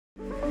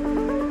Do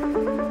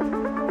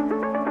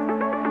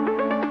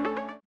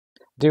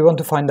you want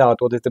to find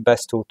out what is the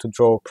best tool to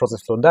draw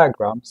process flow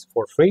diagrams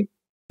for free?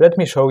 Let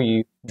me show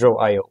you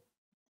drawIO.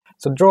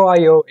 So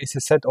drawIO is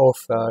a set of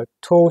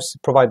tools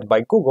provided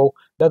by Google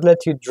that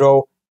let you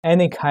draw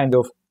any kind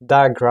of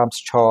diagrams,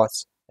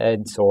 charts,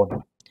 and so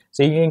on.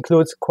 So it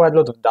includes quite a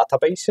lot of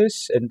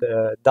databases and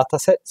data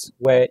sets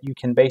where you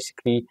can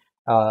basically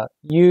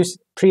use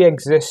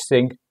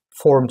pre-existing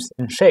forms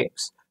and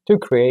shapes to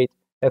create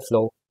a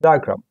flow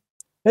diagram.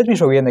 Let me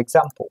show you an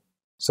example.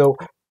 So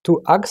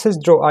to access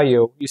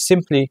drawIO, you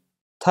simply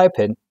type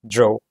in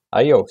drawIO.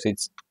 So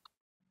it's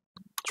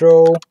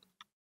drawIO,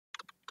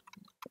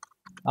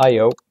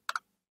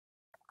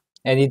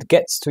 and it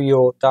gets to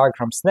your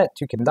diagrams net.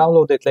 You can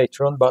download it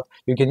later on, but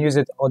you can use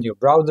it on your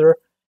browser.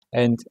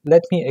 And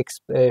let me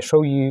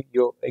show you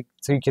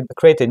so you can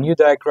create a new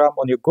diagram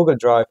on your Google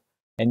Drive,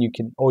 and you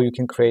can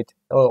create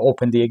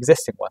open the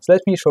existing ones. Let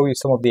me show you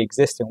some of the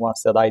existing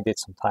ones that I did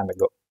some time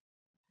ago.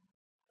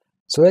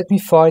 So let me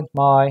find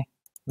my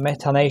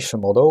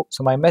methanation model.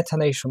 So my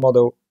methanation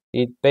model,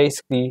 it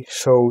basically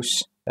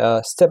shows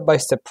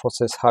step-by-step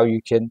process how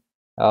you can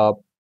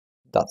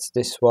that's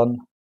this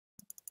one,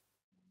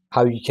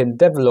 how you can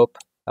develop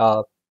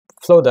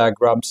flow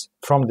diagrams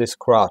from the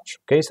scratch.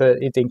 Okay, so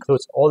it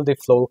includes all the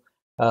flow,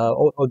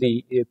 all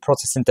the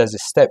process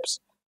synthesis steps.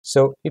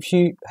 So if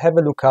you have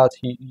a look at,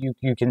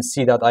 you can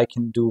see that I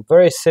can do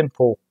very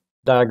simple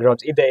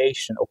diagrams,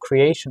 ideation or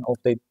creation of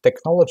the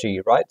technology,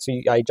 right? So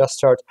I just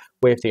start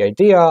with the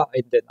idea,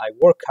 and then I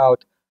work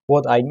out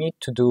what I need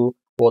to do,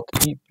 what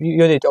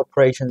unit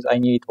operations I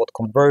need, what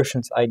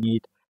conversions I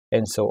need,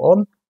 and so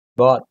on.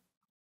 But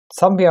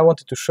something I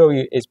wanted to show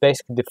you is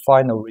basically the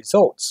final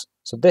results.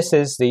 So this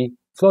is the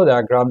flow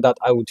diagram that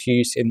I would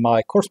use in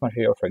my course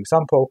material, for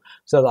example,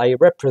 so that I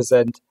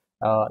represent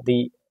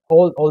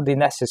all the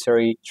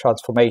necessary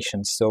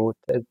transformations. So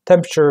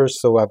temperatures,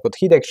 so I've got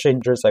heat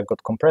exchangers, I've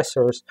got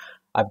compressors,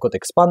 I've got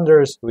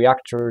expanders,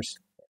 reactors,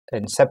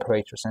 and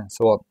separators, and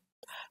so on.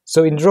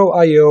 So in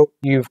drawIO,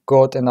 you've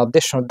got an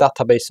additional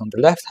database on the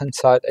left-hand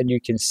side, and you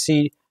can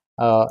see,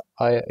 if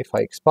I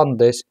expand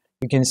this,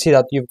 you can see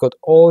that you've got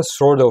all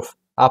sort of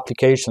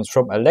applications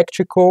from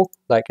electrical,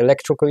 like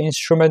electrical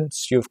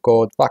instruments, you've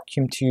got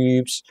vacuum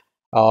tubes,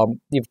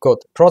 you've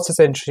got process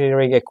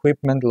engineering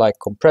equipment like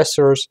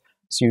compressors.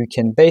 So you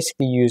can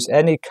basically use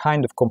any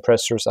kind of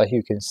compressors, as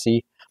you can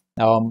see.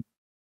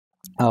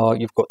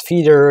 You've got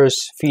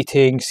feeders,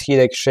 fittings, heat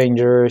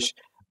exchangers,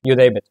 you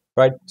name it,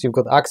 right? So you've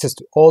got access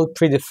to all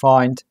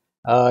predefined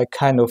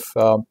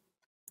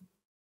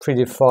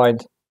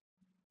predefined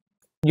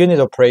unit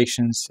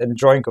operations and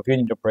drawing of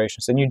unit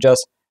operations, and you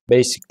just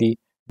basically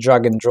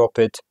drag and drop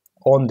it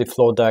on the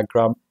flow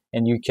diagram,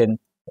 and you can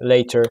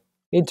later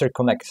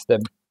interconnect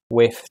them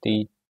with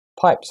the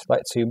pipes,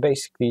 right? So you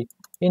basically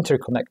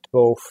interconnect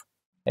both,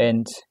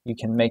 and you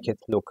can make it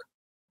look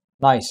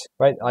nice,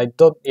 right?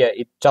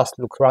 It just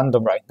looks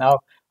random right now,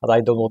 but I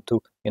don't want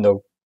to,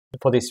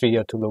 for this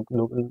video to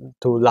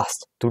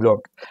last too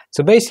long.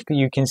 So basically,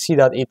 you can see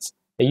that it's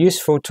a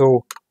useful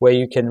tool where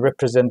you can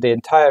represent the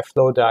entire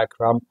flow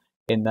diagram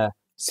in a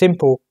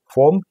simple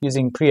form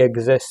using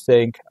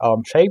pre-existing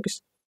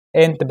shapes.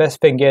 And the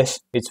best thing is,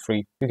 it's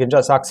free. You can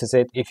just access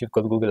it if you've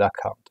got a Google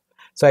account.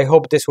 So I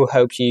hope this will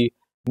help you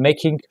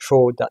making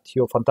sure that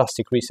your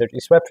fantastic research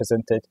is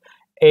represented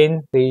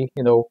in the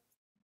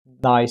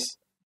nice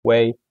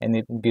way and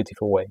in a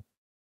beautiful way.